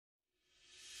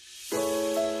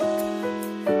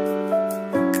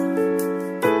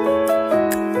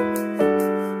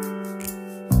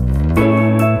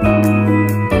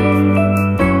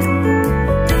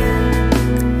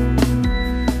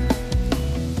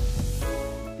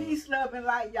loving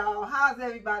light, y'all. How's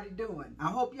everybody doing? I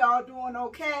hope y'all doing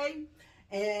okay.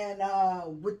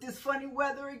 And with this funny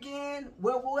weather again,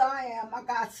 where I am, I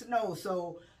got snow.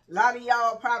 So a lot of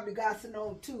y'all probably got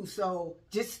snow too. So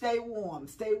just stay warm.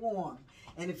 Stay warm.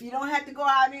 And if you don't have to go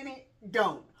out in it,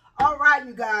 don't. All right,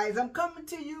 you guys. I'm coming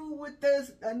to you with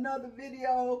another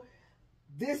video.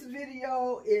 This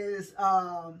video is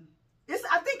I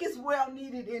think it's well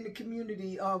needed in the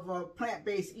community of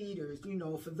plant-based eaters. You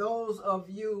know, for those of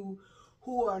you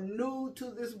who are new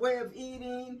to this way of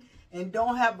eating and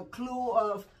don't have a clue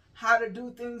of how to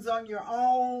do things on your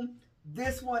own,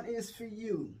 this one is for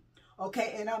you.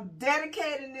 Okay, and I'm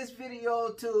dedicating this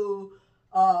video to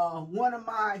one of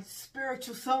my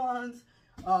spiritual sons,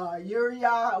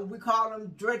 Uriah. We call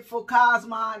him Dreadful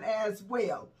Cosmon as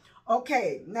well.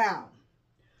 Okay, now,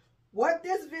 what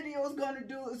this video is going to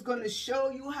do is going to show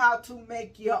you how to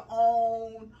make your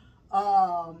own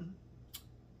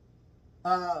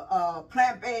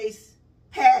plant-based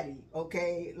patty,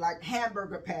 okay, like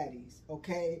hamburger patties,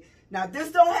 okay. Now,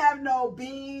 this don't have no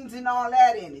beans and all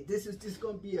that in it. This is just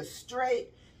going to be a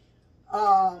straight,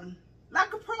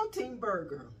 like a protein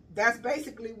burger. That's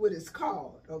basically what it's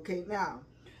called, okay. Now,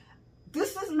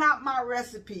 this is not my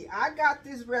recipe. I got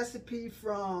this recipe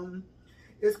from...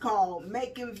 It's called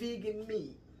Making Vegan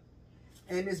Meat,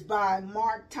 and it's by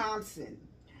Mark Thompson.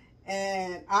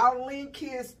 And I'll link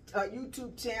his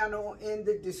YouTube channel in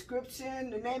the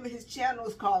description. The name of his channel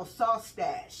is called Sauce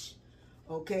Stache.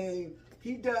 Okay,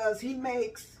 he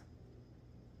makes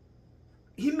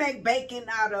bacon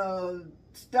out of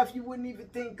stuff you wouldn't even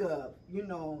think of, you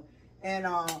know. And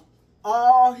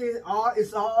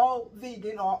it's all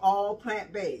vegan or all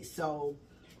plant-based. So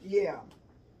yeah.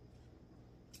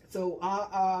 So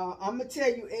I'm going to tell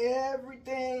you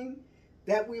everything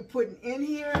that we're putting in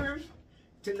here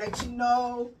to let you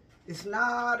know it's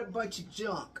not a bunch of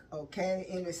junk, okay?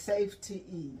 And it's safe to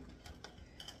eat.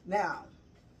 Now,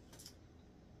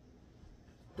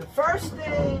 the first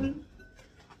thing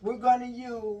we're going to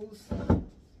use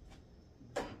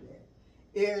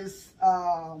is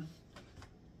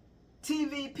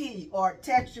TVP, or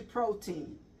texture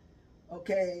protein,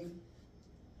 okay?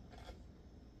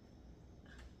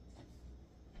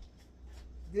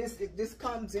 This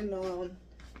comes in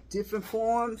different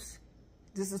forms.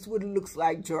 This is what it looks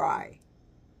like dry.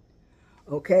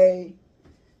 Okay.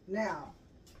 Now,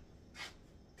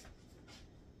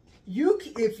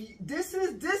 this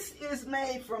is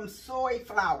made from soy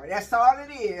flour. That's all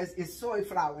it is soy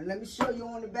flour. And let me show you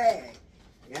on the bag.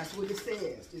 That's what it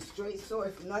says. It's straight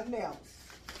soy, nothing else.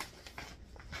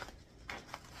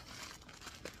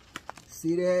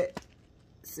 See that?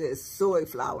 Says soy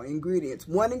flour ingredients,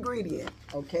 one ingredient.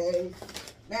 Okay,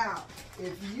 now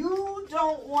if you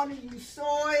don't want to use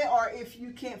soy, or if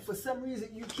you can't, for some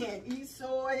reason you can't eat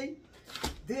soy,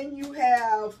 then you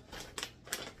have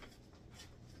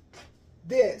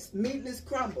this meatless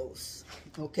crumbles.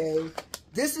 Okay,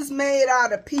 this is made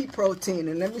out of pea protein,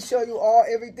 and let me show you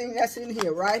everything that's in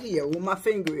here, right here where my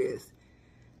finger is.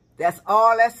 That's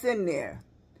all that's in there.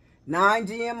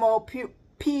 Non-GMO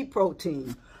pea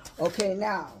protein. Okay,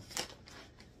 now,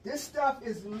 this stuff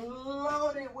is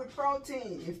loaded with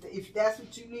protein, if that's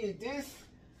what you need. This,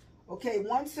 okay,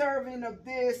 one serving of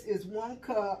this is 1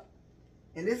 cup,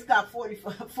 and this got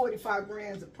 45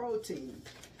 grams of protein.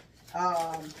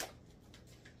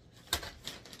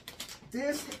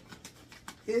 This,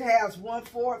 it has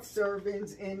 1/4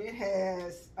 servings, and it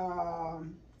has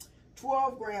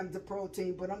 12 grams of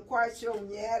protein, but I'm quite sure when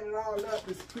you add it all up,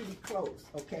 it's pretty close,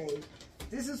 okay?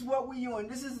 This is what we're doing.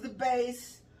 This is the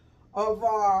base of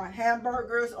our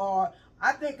hamburgers, or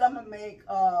I think I'm going to make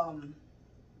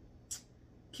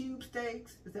cube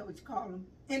steaks. Is that what you call them?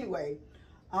 Anyway,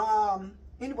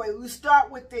 we'll start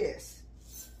with this.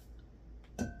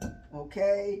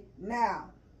 Okay,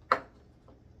 now,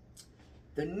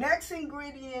 the next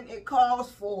ingredient it calls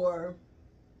for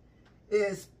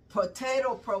is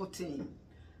potato protein.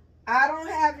 I don't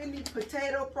have any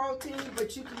potato protein,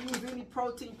 but you can use any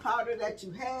protein powder that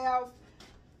you have.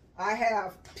 I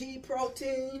have pea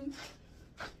protein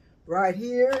right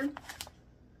here.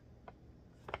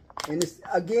 And it's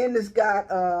got,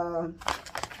 let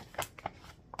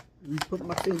me put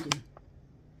my finger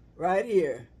right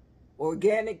here.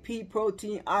 Organic pea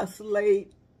protein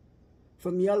isolate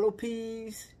from yellow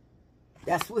peas.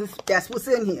 That's what's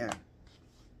in here.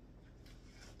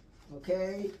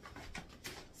 Okay.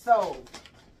 So,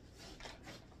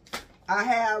 I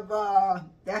have,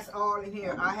 that's all in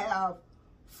here. I have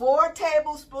 4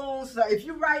 tablespoons. So if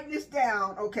you write this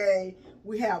down, okay,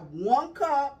 we have 1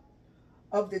 cup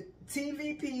of the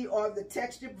TVP, or the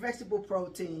textured vegetable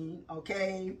protein,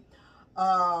 okay?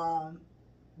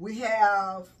 we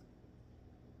have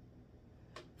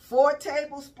 4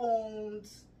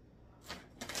 tablespoons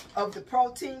of the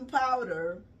protein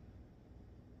powder.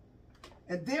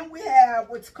 And then we have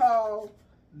what's called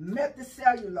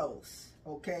methylcellulose,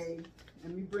 okay?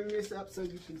 Let me bring this up so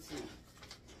you can see.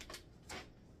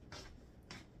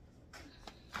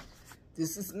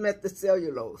 This is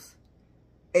methylcellulose,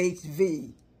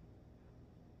 HV,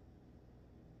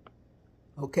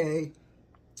 okay?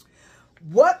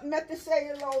 What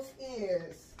methylcellulose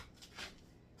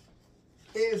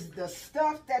is the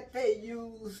stuff that they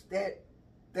use that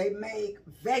they make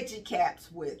veggie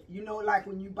caps with. You know, like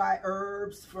when you buy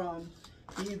herbs from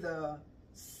either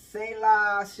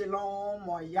Selah, Shalom,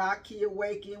 or Yaki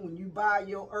Awaken, when you buy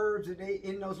your herbs, they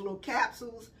in those little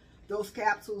capsules. Those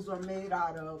capsules are made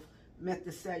out of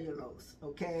methylcellulose,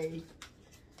 okay?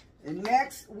 And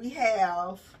next we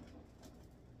have,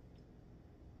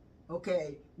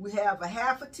 okay, we have a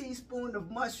half a teaspoon of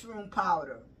mushroom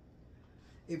powder.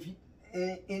 If you,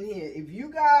 in here, if you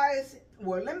guys,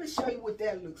 well, let me show you what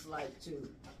that looks like too.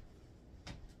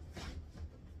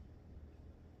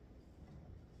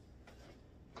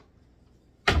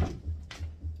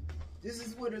 This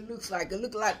is what it looks like. It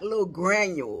looks like little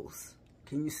granules.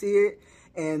 Can you see it?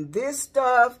 And this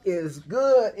stuff is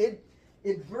good.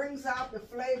 It brings out the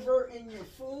flavor in your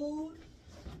food.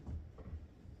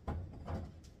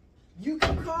 You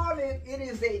can call it,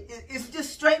 it's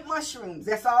just straight mushrooms.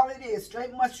 That's all it is,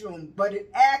 straight mushroom. But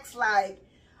it acts like,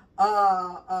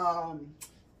 what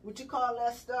you call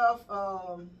that stuff?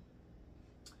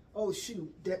 Oh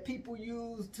shoot, that people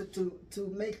use to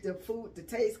make the food, the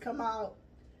taste come out.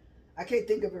 I can't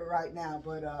think of it right now,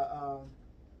 but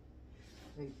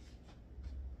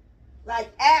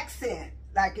like accent,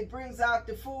 like it brings out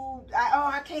the food.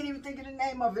 I can't even think of the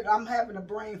name of it. I'm having a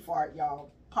brain fart,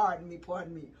 y'all. Pardon me,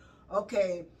 pardon me.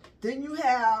 Okay, then you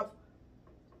have,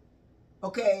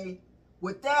 okay,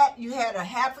 with that, you had a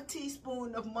half a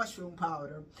teaspoon of mushroom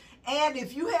powder. And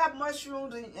if you have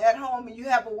mushrooms at home and you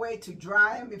have a way to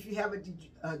dry them, if you have a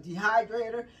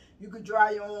dehydrator, you could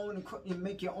dry your own and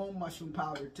make your own mushroom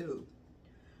powder too.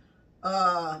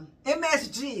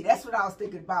 MSG, that's what I was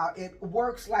thinking about. It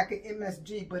works like an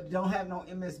MSG, but it don't have no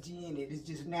MSG in it. It's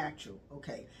just natural.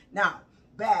 Okay, now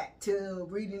back to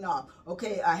reading off.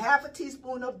 Okay, a half a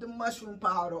teaspoon of the mushroom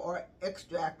powder or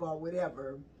extract or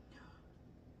whatever.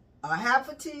 A half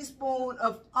a teaspoon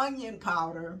of onion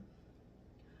powder.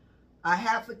 A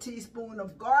half a teaspoon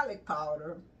of garlic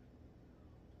powder.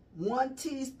 1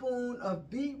 teaspoon of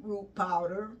beetroot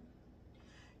powder.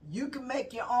 You can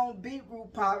make your own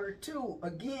beetroot powder too.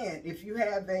 Again, if you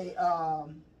have a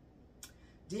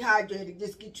dehydrated,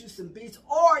 just get you some beets.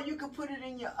 Or you can put it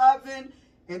in your oven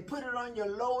and put it on your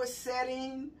lowest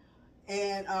setting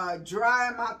and dry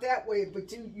them out that way.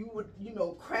 But you would, you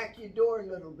know, crack your door a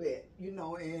little bit, you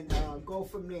know, and go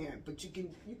from there. But you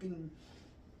can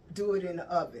do it in the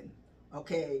oven,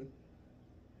 okay?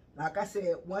 Like I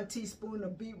said, 1 teaspoon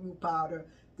of beetroot powder.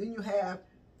 Then you have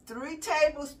 3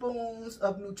 tablespoons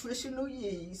of nutritional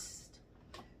yeast.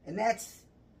 And that's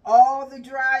all the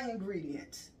dry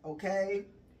ingredients, okay?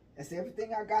 That's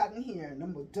everything I got in here. And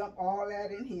I'm going to dump all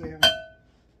that in here.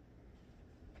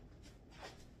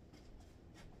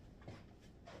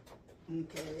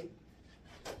 Okay.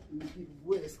 Let me get a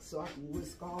whisk so I can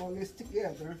whisk all this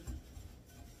together.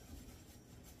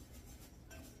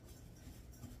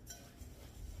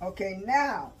 Okay,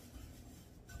 now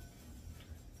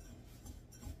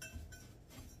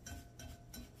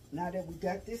that we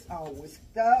got this all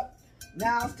whisked up,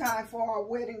 now it's time for our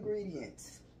wet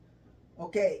ingredients.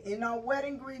 Okay, in our wet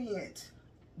ingredients,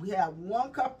 we have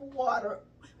 1 cup of water.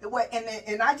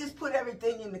 And I just put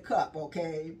everything in the cup,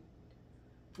 okay?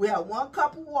 We have 1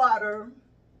 cup of water,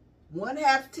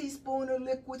 1/2 teaspoon of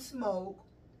liquid smoke,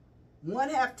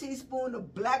 1/2 teaspoon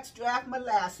of blackstrap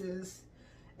molasses.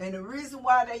 And the reason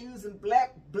why they're using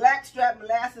blackstrap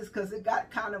molasses because it got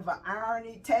kind of an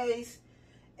irony taste.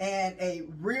 And a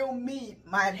real meat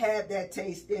might have that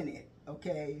taste in it,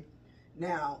 okay?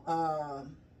 Now,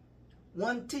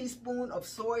 1 teaspoon of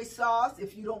soy sauce.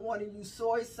 If you don't want to use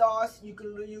soy sauce, you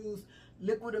can use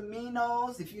liquid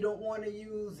aminos. If you don't want to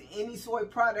use any soy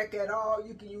product at all,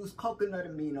 you can use coconut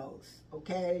aminos,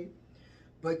 okay?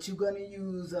 But you're going to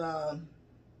use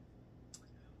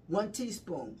 1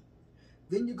 teaspoon.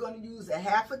 Then you're going to use a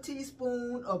half a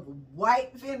teaspoon of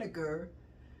white vinegar.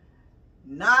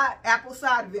 Not apple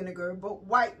cider vinegar, but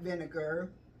white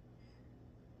vinegar.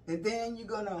 And then you're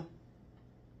going to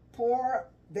pour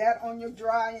that on your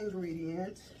dry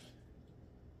ingredients.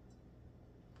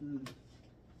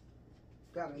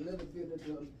 Got a little bit of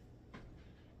the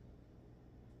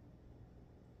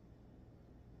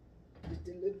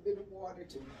just a little bit of water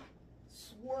to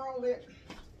swirl it.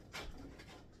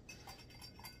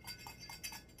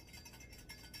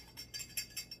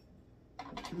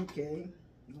 Okay,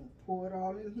 I'm gonna pour it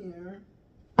all in here.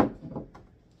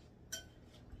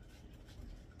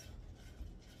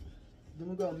 Then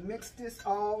we're gonna mix this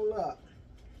all up.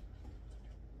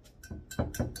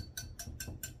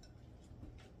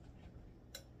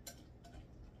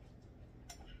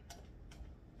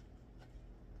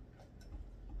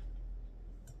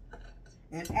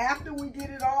 And after we get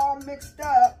it all mixed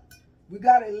up, we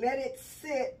gotta let it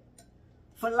sit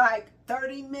for like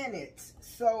 30 minutes.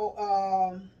 So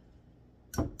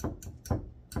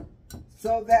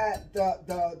that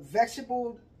the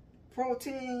vegetable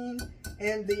protein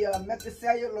and the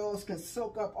methylcellulose can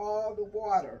soak up all the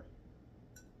water.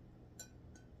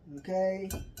 Okay?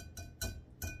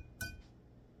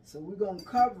 So we're gonna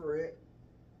cover it.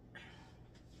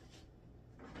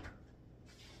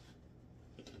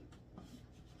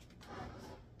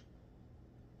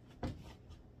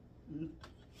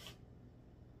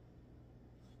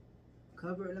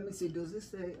 Cover it. Let me see. Does this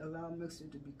say allow mixture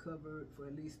to be covered for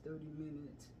at least 30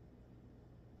 minutes?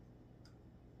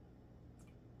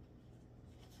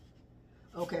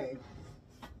 Okay.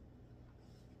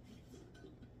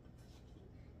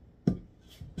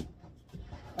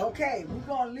 Okay, we're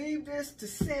going to leave this to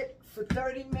sit for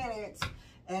 30 minutes.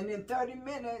 And in 30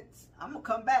 minutes, I'm going to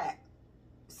come back.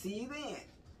 See you then.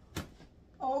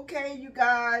 Okay, you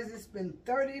guys, it's been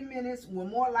 30 minutes, well,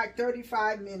 more like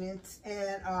 35 minutes,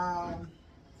 and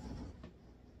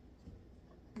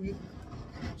we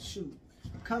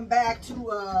come back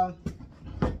to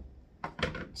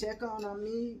check on our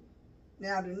meat.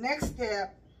 Now, the next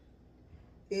step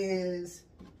is,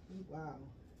 wow,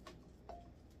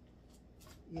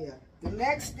 yeah, the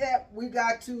next step, we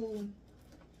got to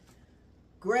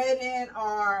grate in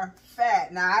our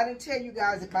fat. Now, I didn't tell you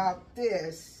guys about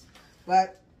this,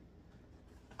 but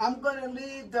I'm going to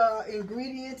leave the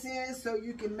ingredients in so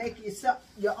you can make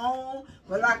your own.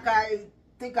 But like I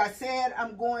think I said,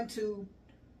 I'm going to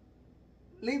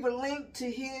leave a link to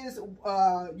his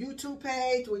YouTube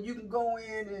page where you can go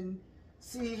in and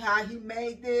see how he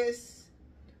made this.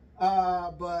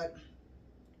 But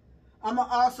I'm going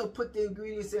to also put the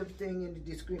ingredients, everything in the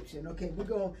description. Okay,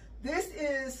 this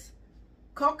is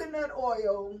coconut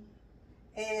oil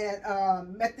and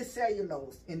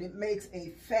methylcellulose, and it makes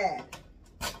a fat.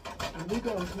 And we're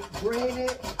going to grate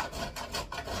it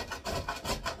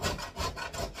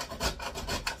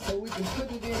so we can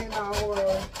put it in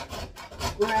our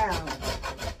ground.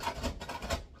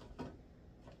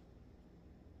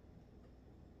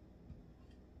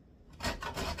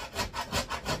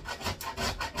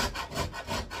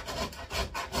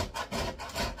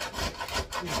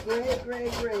 Just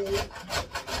grate.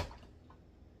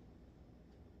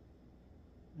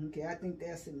 Okay, I think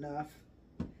that's enough.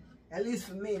 At least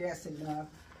for me, that's enough.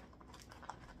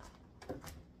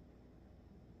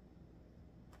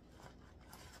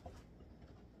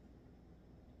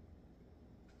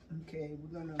 Okay,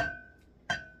 we're gonna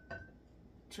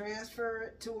transfer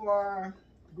it to our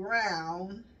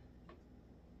ground.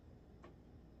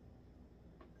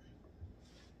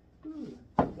 Ooh,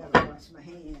 I gotta wash my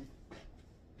hand.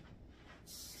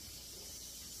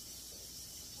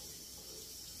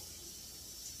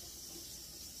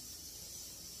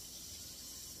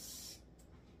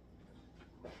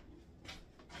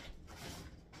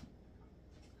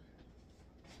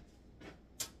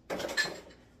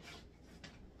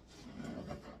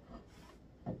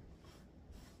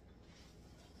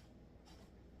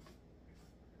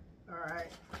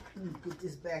 Alright, put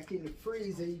this back in the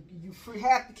freezer. You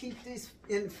have to keep this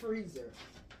in the freezer.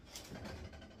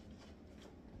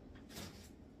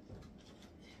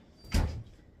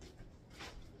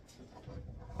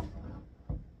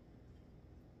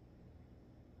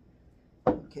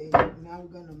 Okay, now we're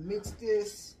going to mix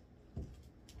this.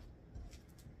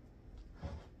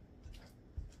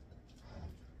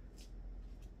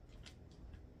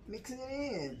 Mix it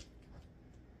in.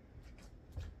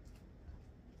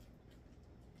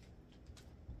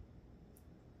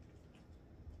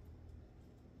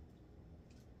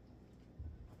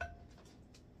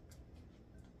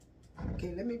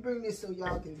 Okay, let me bring this so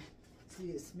y'all can see.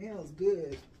 It smells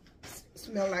good. It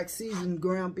smells like seasoned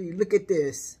ground beef. Look at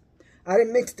this. I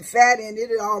didn't mix the fat in.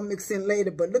 It'll all mix in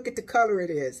later, but look at the color it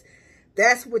is.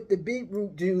 That's what the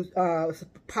beetroot juice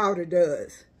powder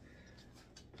does.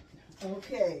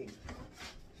 Okay.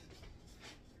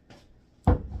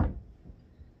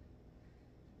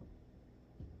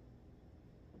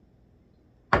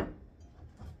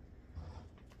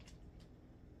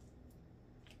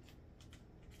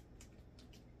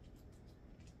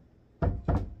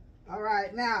 All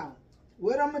right, now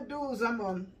what I'm gonna do is I'm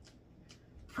gonna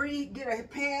get a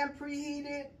pan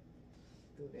preheated.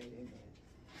 Throw that in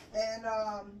there. And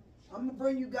I'm gonna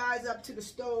bring you guys up to the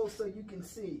stove so you can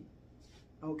see.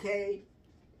 Okay.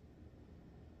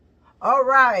 All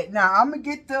right, now I'm gonna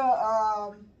get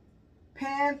the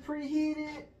pan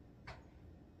preheated,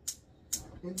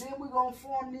 and then we're gonna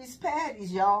form these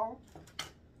patties, y'all.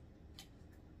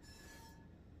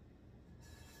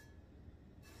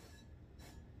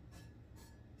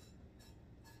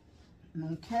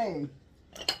 Okay.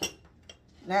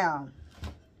 Now,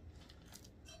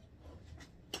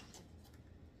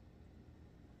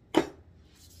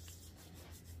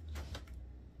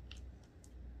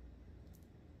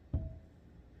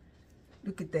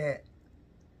 look at that.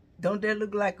 Don't that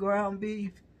look like ground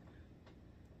beef?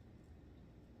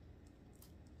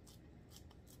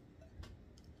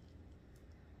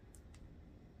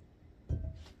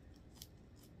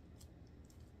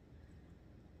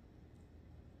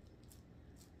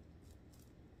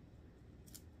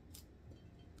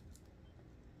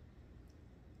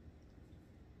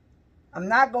 I'm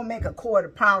not going to make a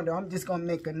 1/4 pounder. I'm just going to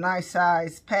make a nice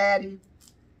size patty.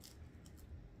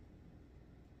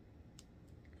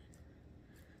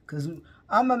 Because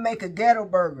I'm going to make a ghetto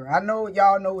burger. I know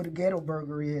y'all know what a ghetto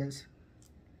burger is.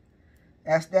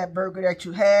 That's that burger that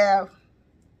you have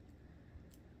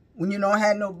when you don't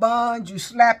have no buns. You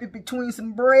slap it between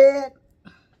some bread.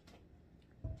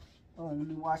 Oh, let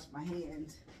me wash my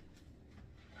hands.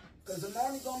 Because I'm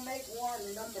only going to make one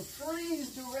and I'm going to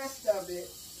freeze the rest of it.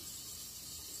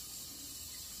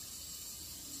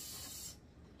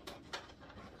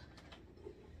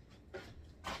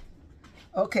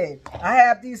 Okay, I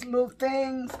have these little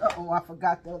things. Uh-oh, I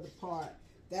forgot the other part.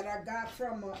 That I got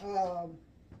from a,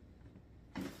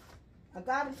 I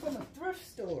got them from a thrift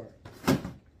store.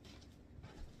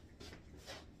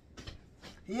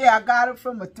 Yeah, I got them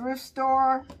from a thrift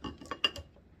store.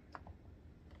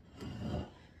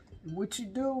 What you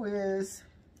do is,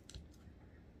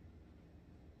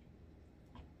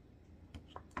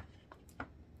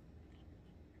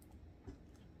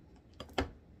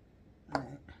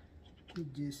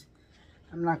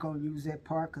 I'm not going to use that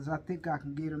part because I think I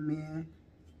can get them in.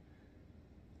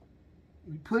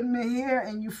 You put them in here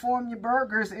and you form your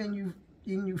burgers and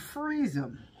you freeze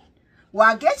them. Well,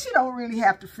 I guess you don't really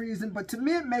have to freeze them, but to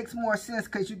me it makes more sense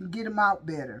because you can get them out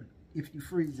better if you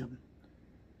freeze them.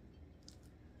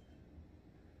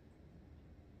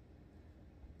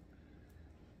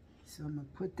 So I'm going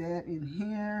to put that in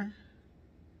here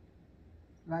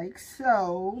like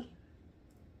so.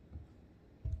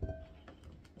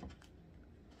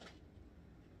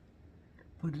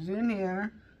 Put it in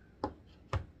here.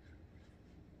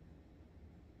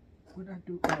 What did I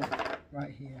do? Oh,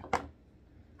 right here.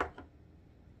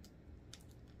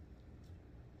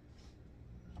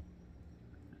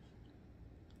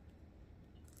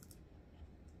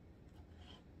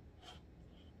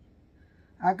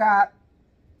 I got,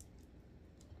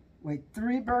 wait,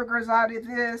 3 burgers out of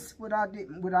this. What I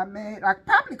made. I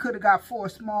probably could have got 4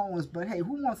 small ones, but hey,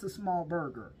 who wants a small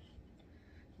burger?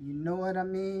 You know what I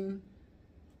mean?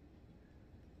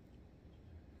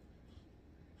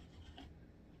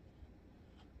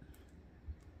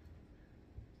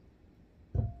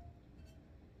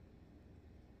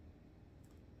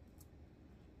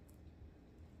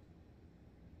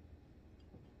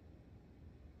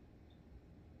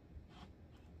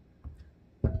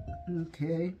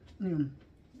 Okay.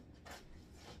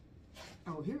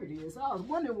 Oh, here it is. I was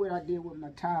wondering what I did with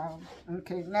my towel.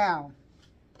 Okay, now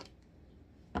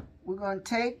we're going to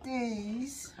take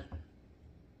these.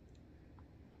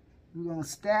 We're going to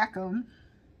stack them.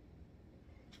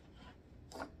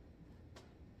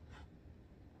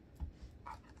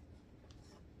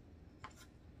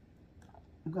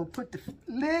 We're going to put the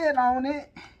lid on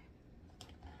it.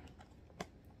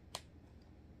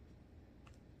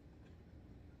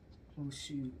 Oh,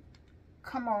 shoot.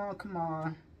 Come on, come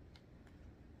on.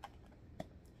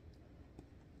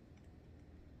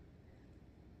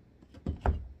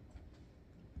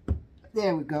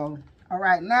 There we go. All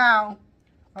right, now,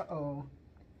 uh-oh.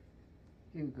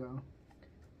 Here we go.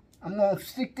 I'm going to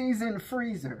stick these in the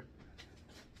freezer.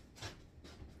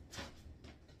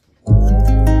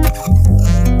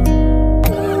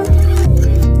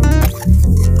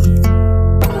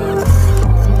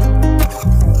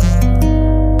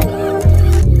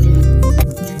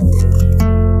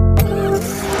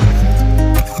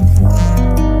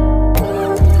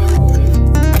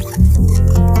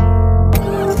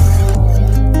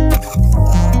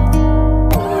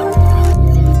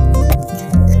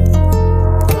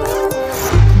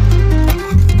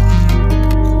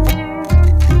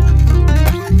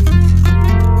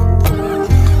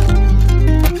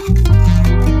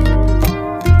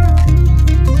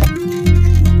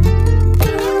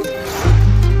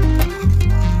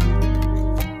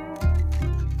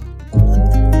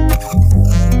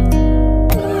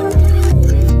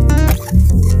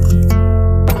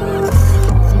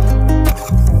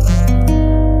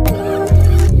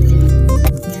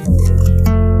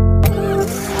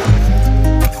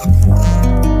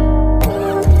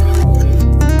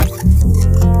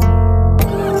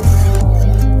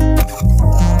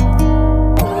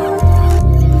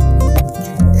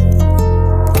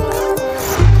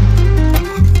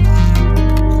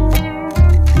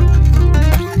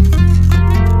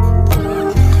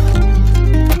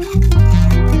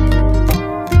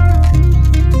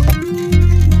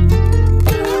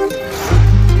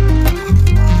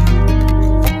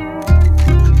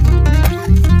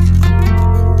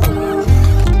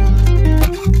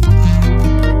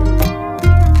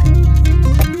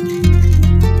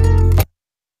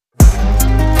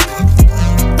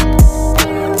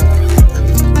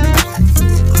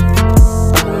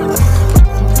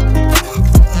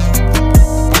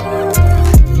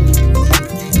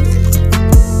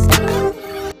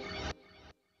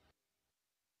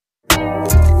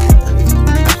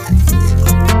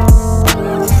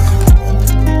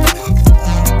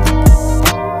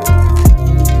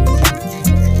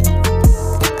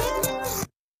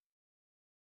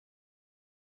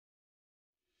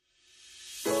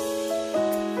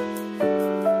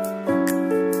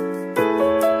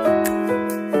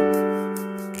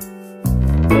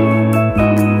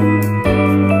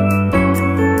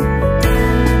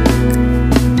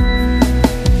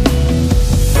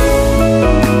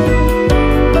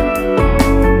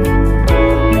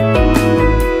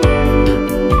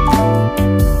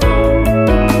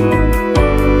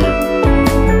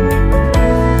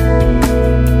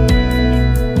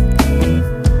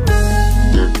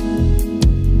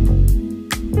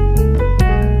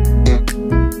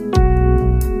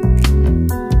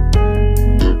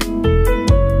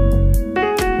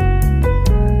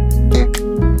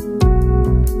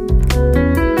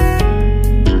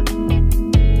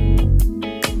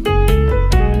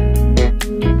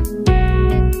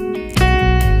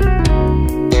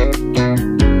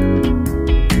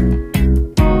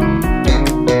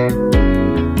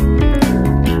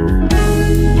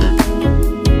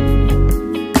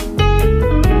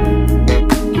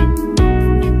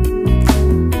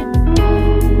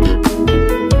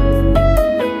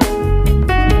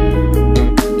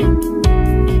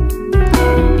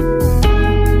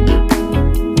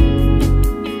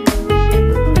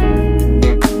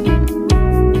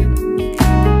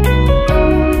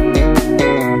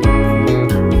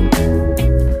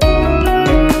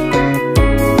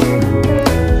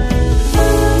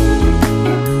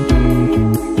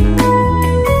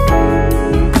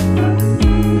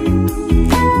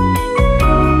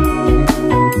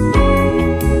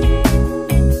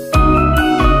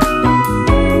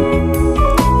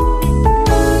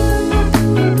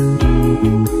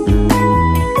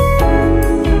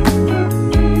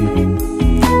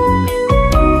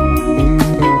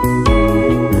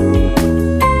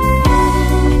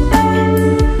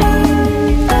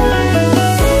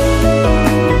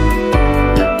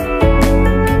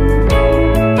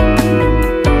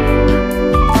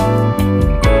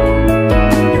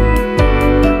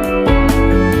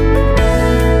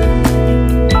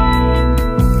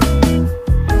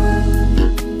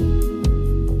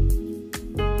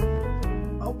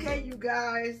 Okay, you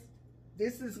guys,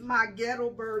 this is my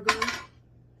ghetto burger.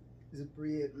 This is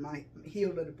bread, my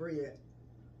heel of the bread.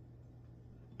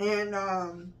 And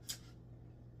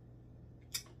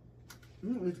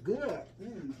it's good.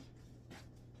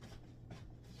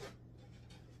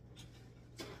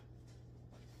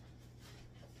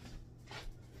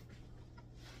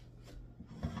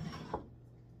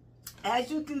 As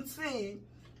you can see,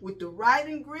 with the right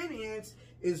ingredients,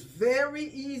 it's very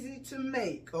easy to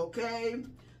make, okay?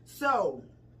 So,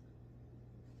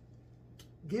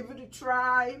 give it a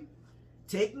try.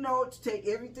 Take notes, take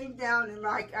everything down, and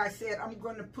like I said, I'm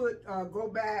going to put, go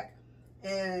back,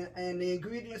 and the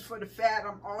ingredients for the fat,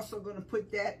 I'm also going to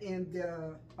put that in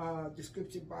the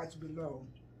description box below.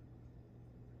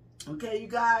 Okay, you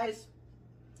guys?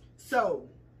 So,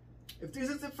 if this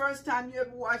is the first time you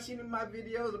ever watch any of my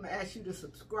videos, I'm going to ask you to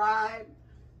subscribe.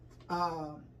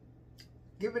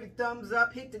 Give it a thumbs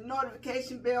up. Hit the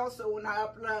notification bell so when I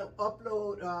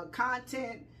upload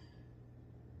content,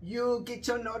 you'll get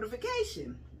your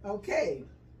notification. Okay.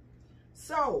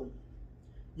 So,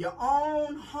 your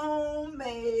own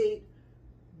homemade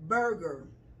burger.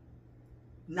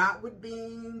 Not with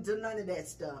beans or none of that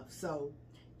stuff. So,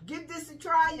 give this a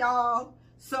try, y'all.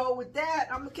 So with that,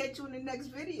 I'm going to catch you in the next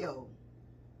video.